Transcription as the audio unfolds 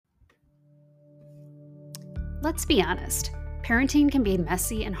Let's be honest, parenting can be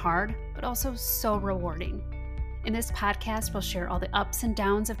messy and hard, but also so rewarding. In this podcast, we'll share all the ups and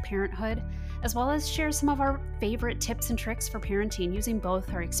downs of parenthood, as well as share some of our favorite tips and tricks for parenting using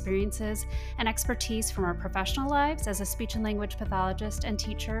both our experiences and expertise from our professional lives as a speech and language pathologist and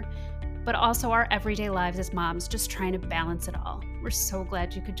teacher, but also our everyday lives as moms, just trying to balance it all. We're so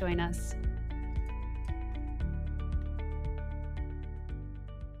glad you could join us.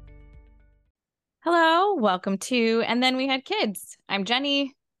 Hello, welcome to And Then We Had Kids. I'm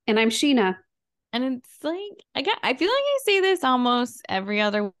Jenny. And I'm Sheena. And it's like, I feel like I say this almost every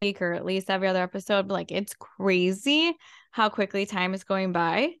other week or at least every other episode, but like it's crazy how quickly time is going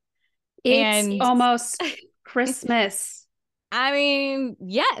by. It's almost Christmas. I mean,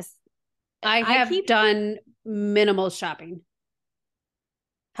 yes. I have done minimal shopping.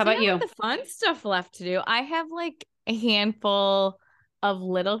 How about you? The fun stuff left to do. I have like a handful of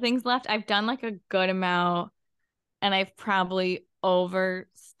little things left. I've done like a good amount and I've probably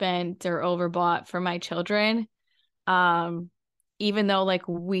overspent or overbought for my children. Even though like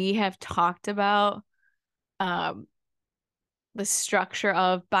we have talked about the structure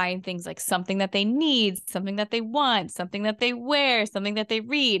of buying things like something that they need, something that they want, something that they wear, something that they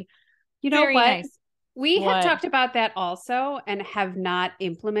read. You know what? Nice. We have talked about that also and have not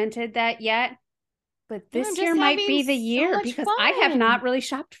implemented that yet. But this year might be the year because I have not really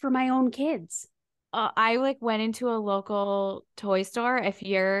shopped for my own kids. I like went into a local toy store. If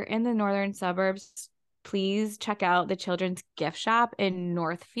you're in the northern suburbs, please check out the children's gift shop in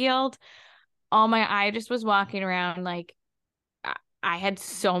Northfield. I just was walking around like I had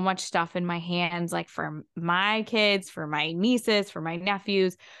so much stuff in my hands, like for my kids, for my nieces, for my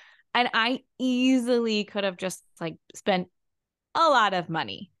nephews. And I easily could have just like spent a lot of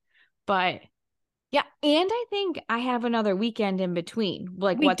money. But yeah, and I think I have another weekend in between,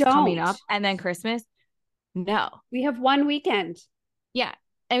 like what's coming up, and then Christmas. No, we have one weekend. Yeah,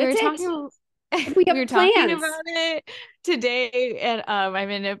 and we were talking about it today, and I'm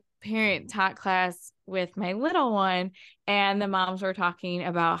in a parent talk class with my little one, and the moms were talking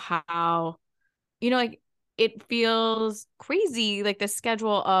about how, like it feels crazy, like the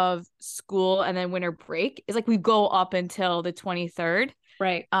schedule of school and then winter break is like we go up until the 23rd,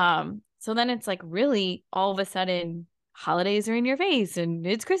 right? So then it's like really all of a sudden holidays are in your face and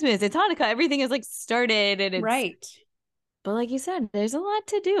it's Christmas, it's Hanukkah, everything is like started and it's right. But like you said, there's a lot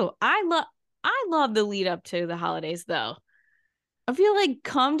to do. I love the lead up to the holidays though. I feel like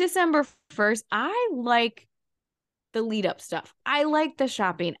come December 1st, I like the lead up stuff. I like the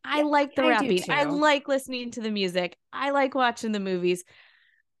shopping. I like the wrapping. I like listening to the music. I like watching the movies.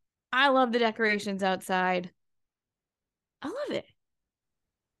 I love the decorations outside. I love it.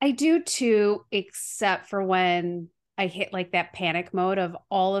 I do too, except for when I hit like that panic mode of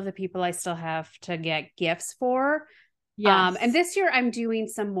all of the people I still have to get gifts for. Yes. And this year I'm doing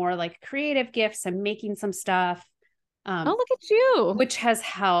some more like creative gifts. I'm making some stuff. Oh, look at you. Which has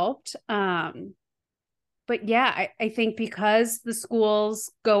helped. But yeah, I think because the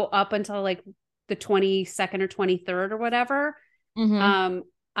schools go up until like the 22nd or 23rd or whatever,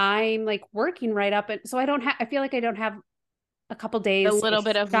 I'm like working right up. And so I feel like I don't have a couple days, a little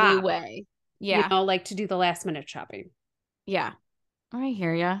bit of leeway. Yeah. Like to do the last minute shopping. Yeah. I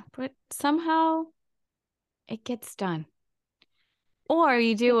hear you. But somehow it gets done. Or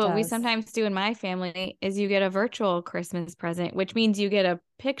you do what we sometimes do in my family is you get a virtual Christmas present, which means you get a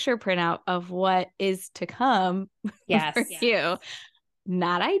picture printout of what is to come for you.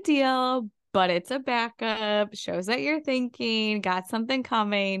 Not ideal, but it's a backup, shows that you're thinking, got something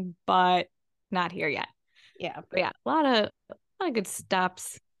coming, but not here yet. Yeah. But yeah, a lot of good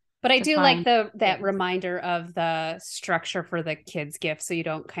stops. But I do like that reminder of the structure for the kids' gift so you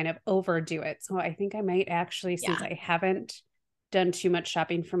don't kind of overdo it. So I think I might actually, since I haven't done too much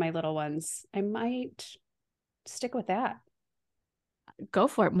shopping for my little ones, I might stick with that. Go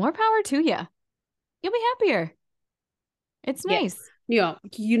for it. More power to you. You'll be happier. It's nice. You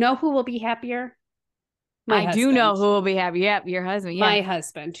know who will be happier? My husband. Do know who will be happy. Yep, your husband. Yeah. My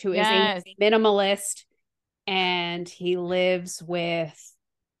husband, who is a minimalist, and he lives with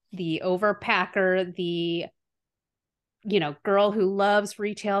the overpacker, the girl who loves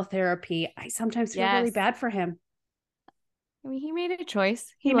retail therapy. I sometimes feel really bad for him. I mean, he made a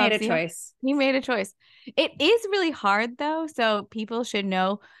choice. He made a choice. He made a choice. It is really hard though. So people should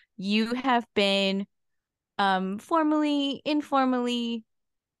know you have been formally, informally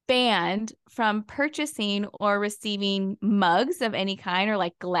banned from purchasing or receiving mugs of any kind or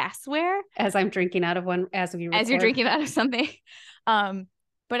like glassware. As I'm drinking out of one as you're drinking out of something.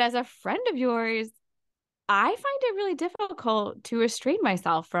 But as a friend of yours, I find it really difficult to restrain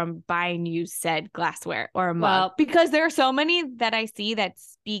myself from buying you said glassware or a mug because there are so many that I see that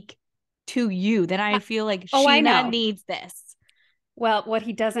speak to you that I feel like Sheena needs this. Well, what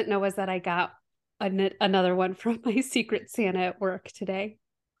he doesn't know is that I got another one from my Secret Santa at work today.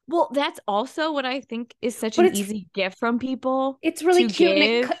 Well, that's also what I think is such an easy gift from people. It's really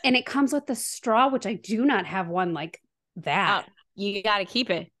cute. And it comes with the straw, which I do not have one like that. You got to keep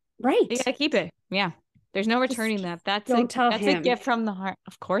it. Right. You got to keep it. Yeah. There's no returning that. That's a gift from the heart.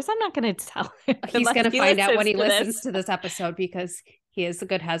 Of course, I'm not going to tell him. He's going to find out when he listens to this episode because he is a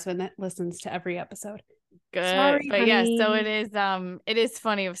good husband that listens to every episode. Good. Sorry, but honey. Yeah, so it is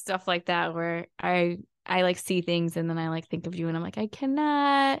funny with stuff like that where I like see things and then I like think of you and I'm like, I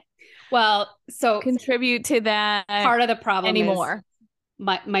cannot contribute to that. Part of the problem anymore.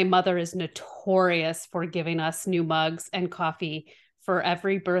 My mother is notorious for giving us new mugs and coffee for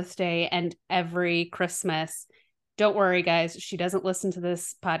every birthday and every Christmas. Don't worry, guys. She doesn't listen to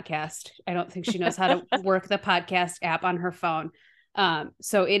this podcast. I don't think she knows how to work the podcast app on her phone.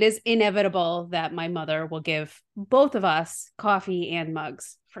 So it is inevitable that my mother will give both of us coffee and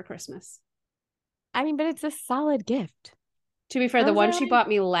mugs for Christmas. I mean, but it's a solid gift. To be fair, the one she bought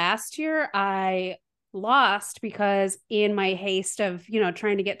me last year, I lost because in my haste of,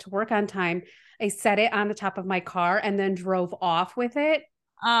 trying to get to work on time, I set it on the top of my car and then drove off with it.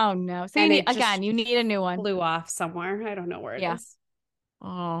 Oh no. So you need a new one. Flew off somewhere. I don't know where it is.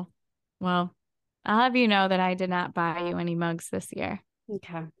 Oh, well, I'll have you know that I did not buy you any mugs this year.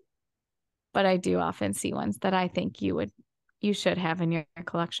 Okay. But I do often see ones that I think you should have in your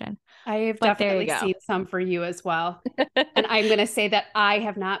collection. I have definitely seen some for you as well. And I'm going to say that I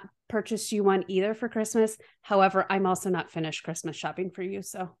have not purchased you one either for Christmas. However, I'm also not finished Christmas shopping for you.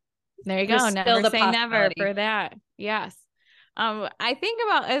 So there you go. Never say never for that. Yes. I think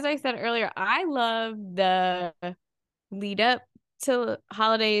about, as I said earlier, I love the lead up to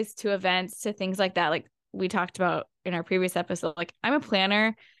holidays, to events, to things like that. Like we talked about in our previous episode, like I'm a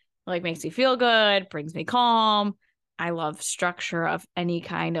planner, like makes me feel good, brings me calm. I love structure of any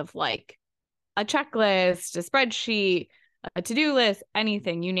kind of like a checklist, a spreadsheet, a to-do list,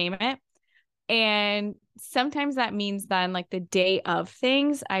 anything, you name it. And sometimes that means then like the day of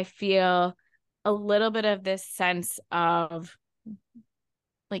things, I feel a little bit of this sense of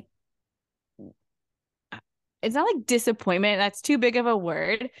like, it's not like disappointment. That's too big of a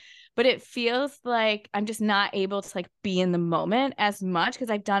word, but it feels like I'm just not able to like be in the moment as much because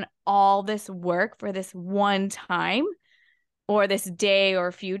I've done all this work for this one time or this day or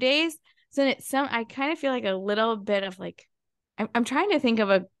a few days. So I kind of feel like a little bit of like, I'm trying to think of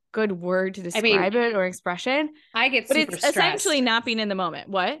a good word to describe it or expression. I get super stressed. It's essentially not being in the moment.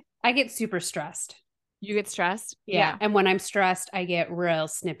 What? I get super stressed. You get stressed? Yeah. And when I'm stressed, I get real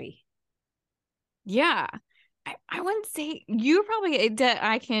snippy. Yeah. I wouldn't say you probably,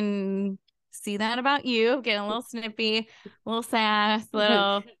 I can see that about you, getting a little snippy, a little sass,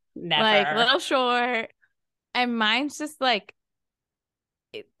 little, like little short. And mine's just like,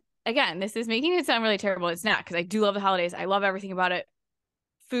 again, this is making it sound really terrible. It's not, because I do love the holidays. I love everything about it.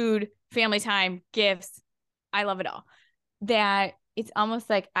 Food, family time, gifts. I love it all. That it's almost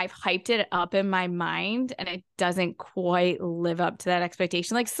like I've hyped it up in my mind and it doesn't quite live up to that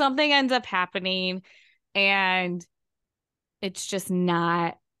expectation. Like something ends up happening and it's just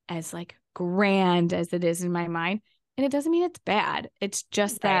not as like grand as it is in my mind. And it doesn't mean it's bad. It's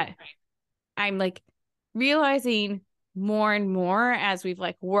just that I'm like realizing more and more as we've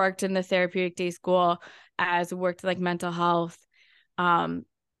like worked in the therapeutic day school, as we worked like mental health,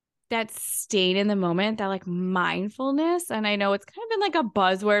 that staying in the moment, that like mindfulness. And I know it's kind of been like a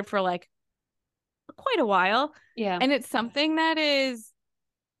buzzword for like quite a while. Yeah. And it's something that is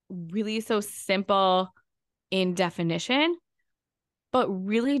really so simple in definition, but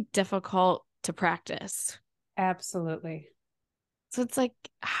really difficult to practice. Absolutely. So it's like,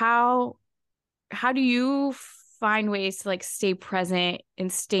 how do you find ways to like stay present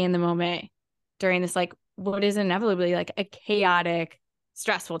and stay in the moment during this, like what is inevitably like a chaotic,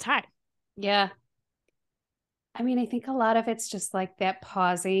 stressful time? Yeah. I mean, I think a lot of it's just like that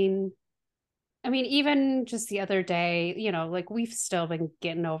pausing. I mean, even just the other day, like we've still been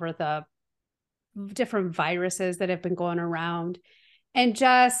getting over the different viruses that have been going around and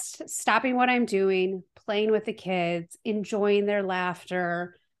just stopping what I'm doing, playing with the kids, enjoying their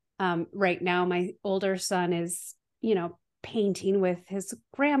laughter. Right now, my older son is, painting with his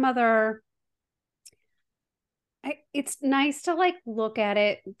grandmother. It's nice to like look at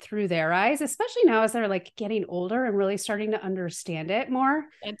it through their eyes, especially now as they're like getting older and really starting to understand it more.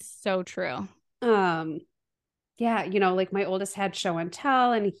 It's so true. Yeah, like my oldest had show and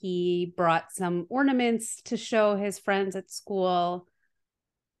tell, and he brought some ornaments to show his friends at school.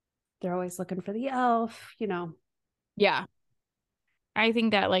 They're always looking for the elf. Yeah. I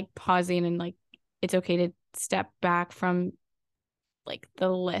think that like pausing and like it's okay to step back from like the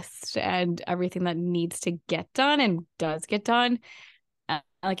list and everything that needs to get done and does get done.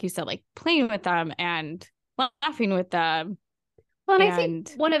 Like you said, like playing with them and laughing with them. Well, and I think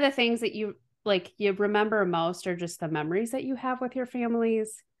And one of the things that you remember most are just the memories that you have with your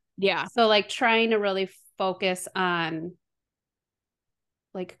families. yeah, So like trying to really focus on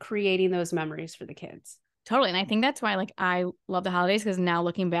like creating those memories for the kids. totally. And I think that's why like I love the holidays because now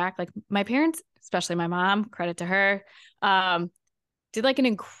looking back, like my parents, especially my mom, credit to her, did like an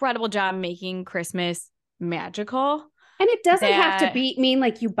incredible job making Christmas magical. And it doesn't have to That mean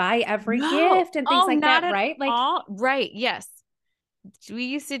like you buy every no, gift and things oh, like not that, at right? Like, all. Right. Yes. We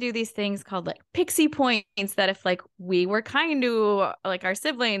used to do these things called like pixie points that if like we were kind to like our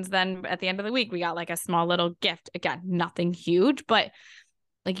siblings, then at the end of the week we got like a small little gift. Again, nothing huge, but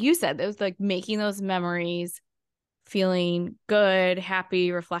like you said, it was like making those memories, feeling good,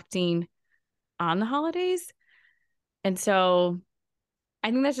 happy, reflecting on the holidays. And so I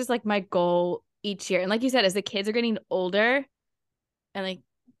think that's just like my goal each year. And like you said, as the kids are getting older, and like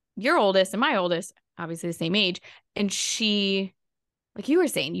your oldest and my oldest, obviously the same age, and she, like you were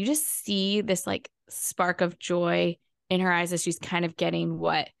saying, you just see this like spark of joy in her eyes as she's kind of getting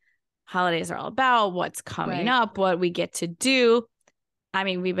what holidays are all about, what's coming right. up, what we get to do. I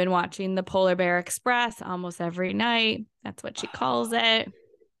mean, we've been watching the Polar Bear Express almost every night. That's what she calls it.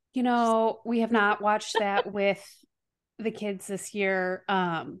 We have not watched that with the kids this year.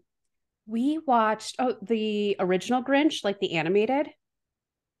 We watched the original Grinch, like the animated.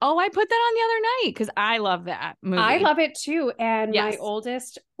 Oh, I put that on the other night because I love that I movie. love it too. And my Yes.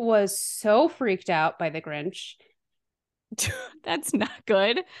 oldest was so freaked out by the Grinch. That's not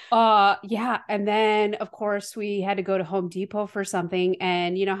good. Yeah. And then of course we had to go to Home Depot for something.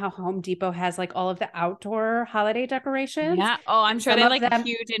 And you know how Home Depot has like all of the outdoor holiday decorations? Yeah. Oh, I'm And sure some they have of like them,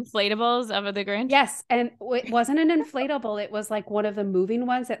 huge inflatables of the Grinch. yes. And it wasn't an inflatable, it was like one of the moving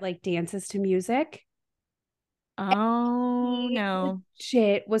ones that like dances to music. Oh He no.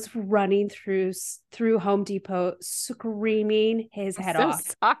 legit was running through Home Depot screaming his I'm head so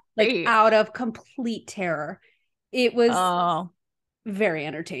off, like sorry. out of complete terror. It was Oh, very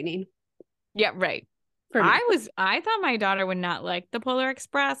entertaining yeah, right. for me. I thought my daughter would not like the Polar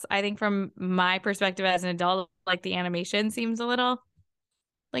Express. I think from my perspective as an adult, like the animation seems a little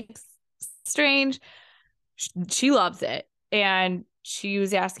like strange. She loves it. And she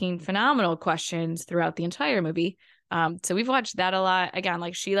was asking phenomenal questions throughout the entire movie. So we've watched that a lot. Again,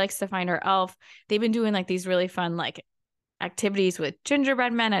 like she likes to find her elf. They've been doing like these really fun like activities with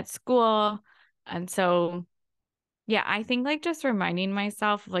gingerbread men at school. And so yeah, I think like just reminding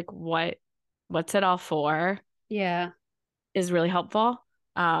myself of, like what's it all for Yeah. is really helpful.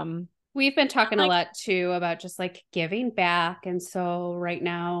 We've been talking a Like lot too about just like giving back. And so right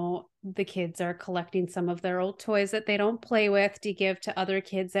now, the kids are collecting some of their old toys that they don't play with to give to other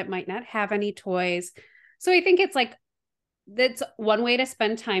kids that might not have any toys. So I think it's like that's one way to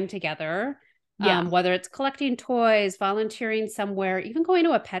spend time together, yeah. whether it's collecting toys, volunteering somewhere, even going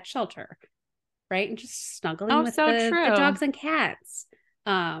to a pet shelter, right? And just snuggling Oh, with so the true. dogs and cats.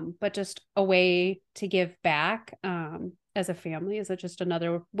 But just a way to give back as a family is just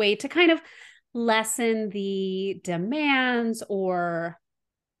another way to kind of lessen the demands or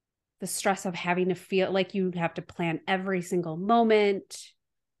the stress of having to feel like you have to plan every single moment.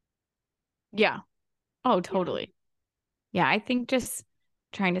 Yeah. Oh, Yeah. totally. Yeah, I think just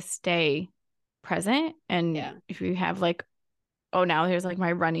trying to stay present. And Yeah. if you have like, oh, now here's like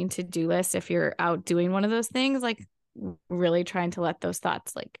my running to-do list. If you're out doing one of those things, like really trying to let those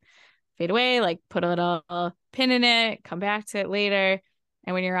thoughts like fade away, like put a little pin in it, come back to it later.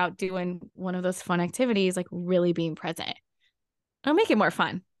 And when you're out doing one of those fun activities, like really being present, it'll make it more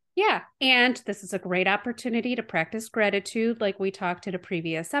fun. Yeah. And this is a great opportunity to practice gratitude, like we talked in a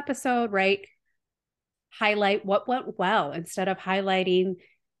previous episode, right? Highlight what went well instead of highlighting,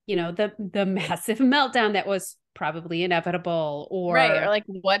 the massive meltdown that was probably inevitable Right. Or or like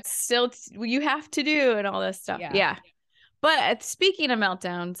what's still you have to do and all this stuff. yeah. Yeah. But speaking of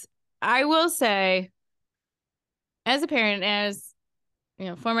meltdowns, I will say, as a parent, as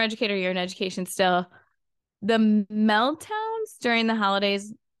former educator, you're in education still, the meltdowns during the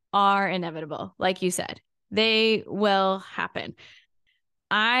holidays are inevitable. Like you said, they will happen.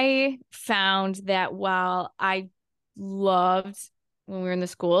 I found that while I loved when we were in the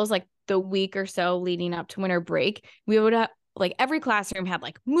schools, like the week or so leading up to winter break, we would have like every classroom had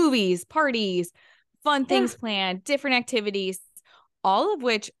like movies, parties, fun things planned, different activities, all of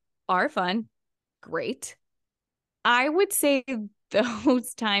which are fun. Great. I would say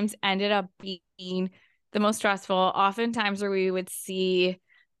those times ended up being the most stressful, oftentimes where we would see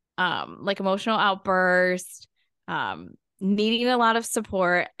like emotional outbursts, needing a lot of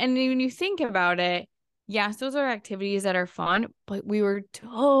support. And when you think about it, yes, those are activities that are fun, but we were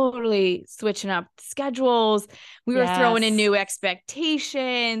totally switching up schedules. We were throwing in new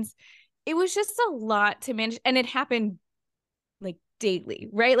expectations. It was just a lot to manage. And it happened like daily,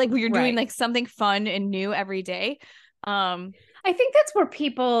 right? Like we were doing like something fun and new every day. I think that's where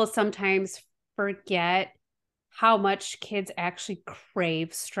people sometimes forget how much kids actually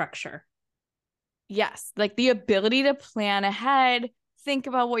crave structure. Yes, like the ability to plan ahead, think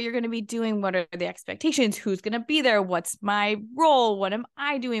about what you're going to be doing. What are the expectations? Who's going to be there? What's my role? What am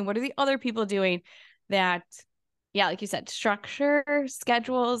I doing? What are the other people doing? That, yeah, like you said, structure,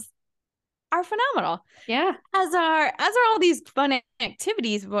 schedules are phenomenal. Yeah. As are all these fun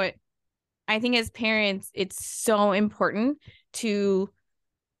activities. But I think as parents, it's so important to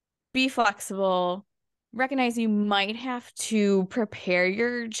be flexible, recognize you might have to prepare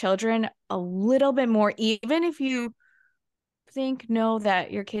your children a little bit more, even if you know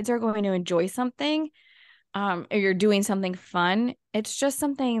that your kids are going to enjoy something, or you're doing something fun. It's just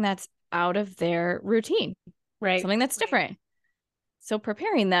something that's out of their routine, right? Something that's different. So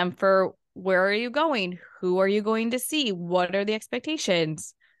preparing them for where are you going? Who are you going to see? What are the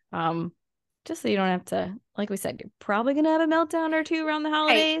expectations? Just so you don't have to, like we said, you're probably going to have a meltdown or two around the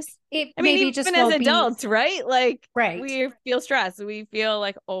holidays. I mean, even just as adults, right? Like, we feel stressed. We feel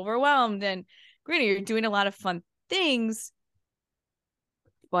like overwhelmed. And granted, you're doing a lot of fun things,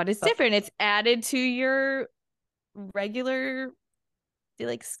 but it's different. It's added to your regular,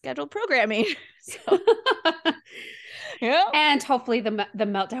 like, scheduled programming. So. Yeah. And hopefully the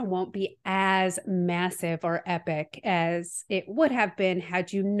meltdown won't be as massive or epic as it would have been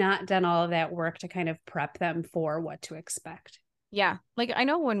had you not done all of that work to kind of prep them for what to expect. Yeah. Like, I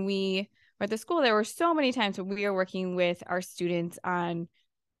know when we were at the school, there were so many times when we were working with our students on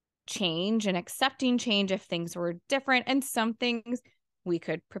change and accepting change if things were different. And some things we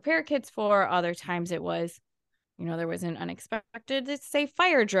could prepare kids for. Other times it was, there was an unexpected, let's say,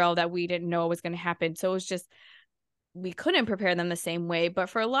 fire drill that we didn't know was going to happen. So it was just, we couldn't prepare them the same way. But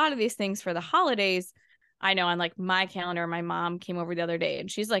for a lot of these things for the holidays, I know on like my calendar, my mom came over the other day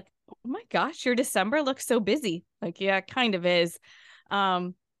and she's like, oh my gosh, your December looks so busy. Like, yeah, it kind of is.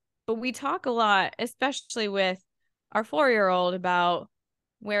 But we talk a lot, especially with our 4-year-old, about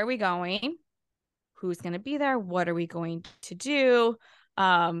where are we going? Who's going to be there? What are we going to do?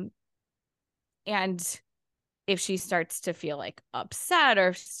 And if she starts to feel like upset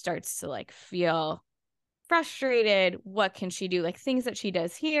or starts to like feel frustrated, what can she do? Like, things that she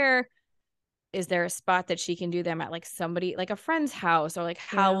does here, is there a spot that she can do them at, like somebody, like a friend's house, or like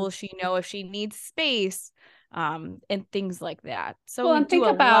how will she know if she needs space, and things like that. So we do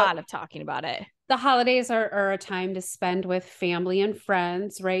a lot of talking about it. The holidays are a time to spend with family and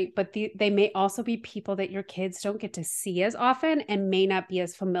friends, right? But they may also be people that your kids don't get to see as often and may not be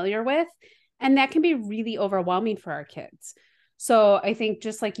as familiar with. And that can be really overwhelming for our kids. So I think,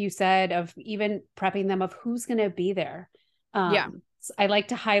 just like you said, of even prepping them of who's going to be there. I like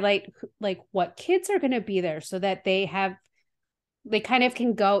to highlight like what kids are going to be there so that they kind of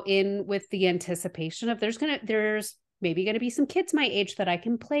can go in with the anticipation of there's maybe going to be some kids my age that I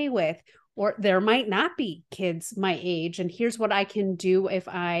can play with, or there might not be kids my age. And here's what I can do if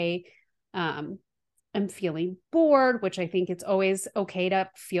I am feeling bored, which I think it's always okay to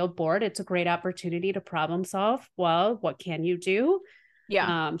feel bored. It's a great opportunity to problem solve. Well, what can you do?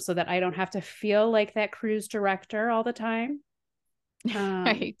 Yeah. So that I don't have to feel like that cruise director all the time.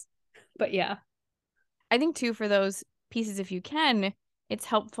 Right. But yeah, I think too, for those pieces, if you can, it's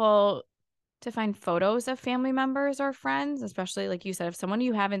helpful to find photos of family members or friends, especially like you said, if someone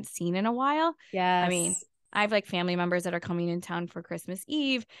you haven't seen in a while. Yes. I mean, I have like family members that are coming in town for Christmas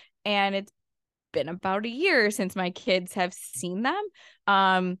Eve, and it's been about a year since my kids have seen them.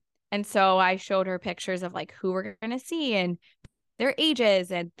 And so I showed her pictures of like who we're going to see and their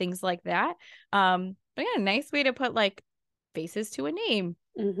ages and things like that. But yeah, a nice way to put like faces to a name.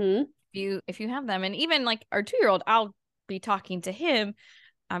 Mm-hmm. If you have them. And even like our 2-year-old, I'll be talking to him,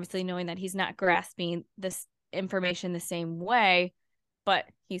 obviously knowing that he's not grasping this information the same way, but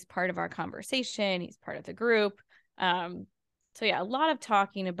he's part of our conversation. He's part of the group. So yeah, a lot of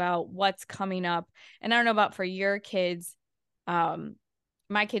talking about what's coming up. And I don't know about for your kids,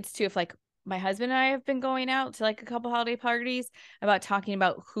 my kids too, if like my husband and I have been going out to like a couple holiday parties, about talking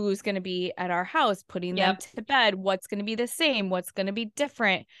about who's going to be at our house, putting them to bed, what's going to be the same, what's going to be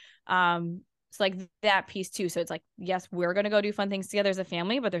different. So like that piece too. So it's like, yes, we're going to go do fun things together as a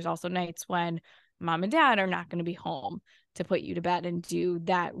family, but there's also nights when mom and dad are not going to be home to put you to bed and do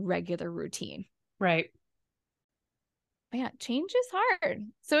that regular routine. Right. But yeah, change is hard.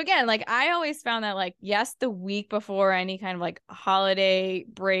 So again, like I always found that like, yes, the week before any kind of like holiday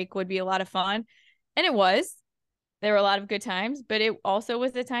break would be a lot of fun. And it was. There were a lot of good times, but it also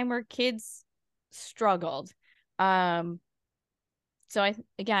was a time where kids struggled. So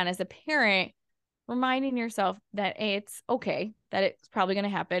again, as a parent, reminding yourself that it's okay, that it's probably going to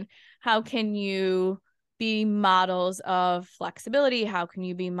happen. How can you be models of flexibility? How can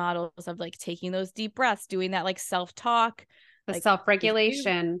you be models of like taking those deep breaths, doing that like self-talk, The like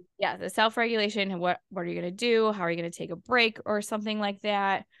self-regulation. Yeah, the self-regulation. And what are you going to do? How are you going to take a break or something like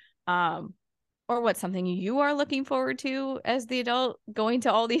that? Or what's something you are looking forward to as the adult going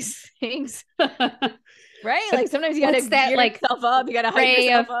to all these things, right? Like sometimes you got to gear yourself up. You got to hype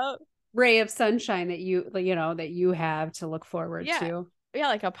yourself up. Ray of sunshine that you have to look forward to. Yeah,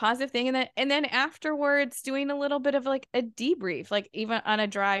 like a positive thing. And then afterwards doing a little bit of like a debrief, like even on a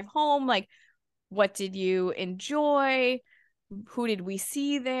drive home, like what did you enjoy? Who did we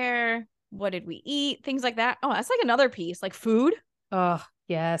see there? What did we eat? Things like that. Oh, that's like another piece, like food. Oh,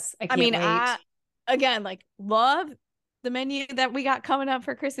 yes. I can't wait. Again, like love the menu that we got coming up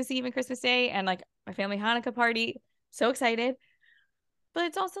for Christmas Eve and Christmas Day and like my family Hanukkah party. So excited. But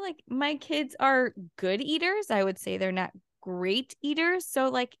it's also like my kids are good eaters. I would say they're not great eaters. So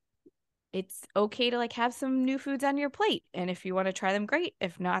like it's okay to like have some new foods on your plate. And if you want to try them, great.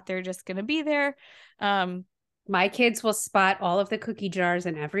 If not, they're just going to be there. My kids will spot all of the cookie jars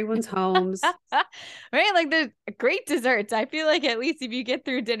in everyone's homes. Right? Like the great desserts. I feel like at least if you get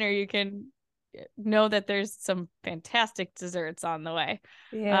through dinner, you can know that there's some fantastic desserts on the way.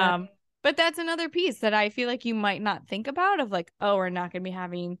 Yeah. But that's another piece that I feel like you might not think about of like, oh, we're not going to be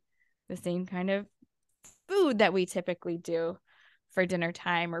having the same kind of food that we typically do for dinner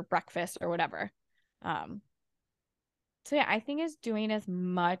time or breakfast or whatever. So yeah, I think it's doing as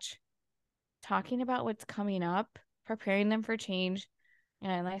much talking about what's coming up, preparing them for change.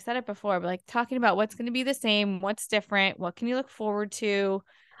 And I said it before, but like talking about what's going to be the same, what's different, what can you look forward to?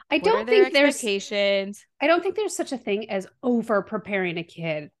 I don't think there's such a thing as over preparing a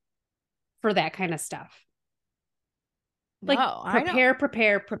kid for that kind of stuff. Like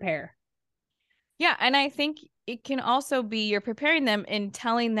prepare. Yeah. And I think it can also be you're preparing them and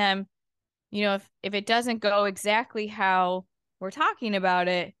telling them, you know, if it doesn't go exactly how we're talking about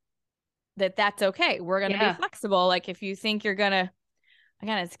it, that's okay. We're going to be flexible. Like if you think you're going to,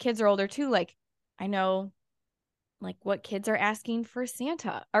 again, as kids are older too, like I know like what kids are asking for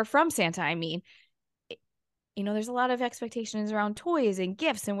Santa or from Santa. I mean, you know, there's a lot of expectations around toys and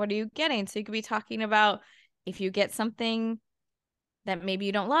gifts and what are you getting? So you could be talking about if you get something that maybe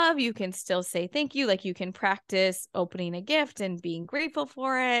you don't love, you can still say thank you. Like you can practice opening a gift and being grateful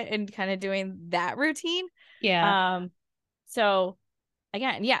for it and kind of doing that routine. Yeah. So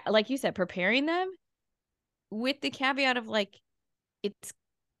again, yeah, like you said, preparing them with the caveat of like,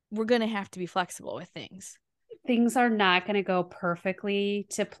 we're going to have to be flexible with things. Things are not going to go perfectly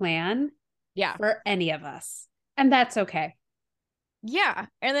to plan. Yeah. For any of us. And that's okay. Yeah.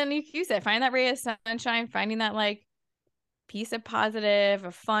 And then you said, find that ray of sunshine, finding that like piece of positive,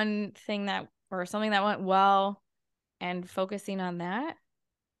 a fun thing or something that went well and focusing on that.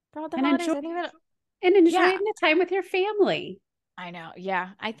 Throughout the holidays, enjoying the time with your family. I know. Yeah.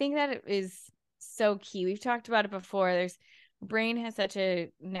 I think that it is so key. We've talked about it before. Brain has such a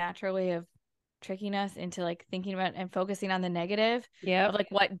natural way of tricking us into like thinking about and focusing on the negative of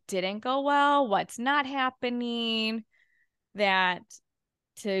like what didn't go well, what's not happening, that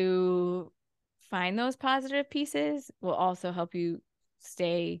to find those positive pieces will also help you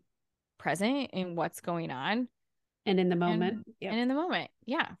stay present in what's going on and in the moment. And in the moment.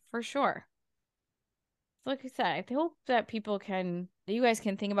 Yeah, for sure. So like I said, I hope that you guys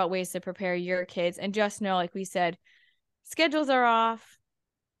can think about ways to prepare your kids and just know, like we said, schedules are off.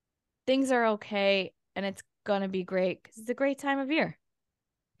 Things are okay, and it's going to be great because it's a great time of year.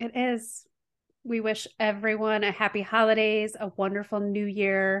 It is. We wish everyone a happy holidays, a wonderful new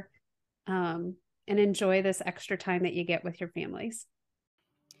year, and enjoy this extra time that you get with your families.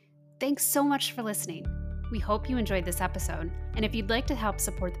 Thanks so much for listening. We hope you enjoyed this episode, and if you'd like to help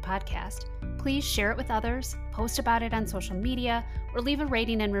support the podcast, please share it with others, post about it on social media, or leave a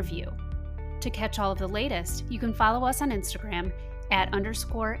rating and review. To catch all of the latest, you can follow us on Instagram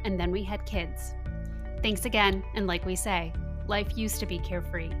 @_and then we had kids. Thanks again, and like we say, life used to be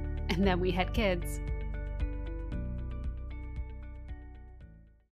carefree, and then we had kids.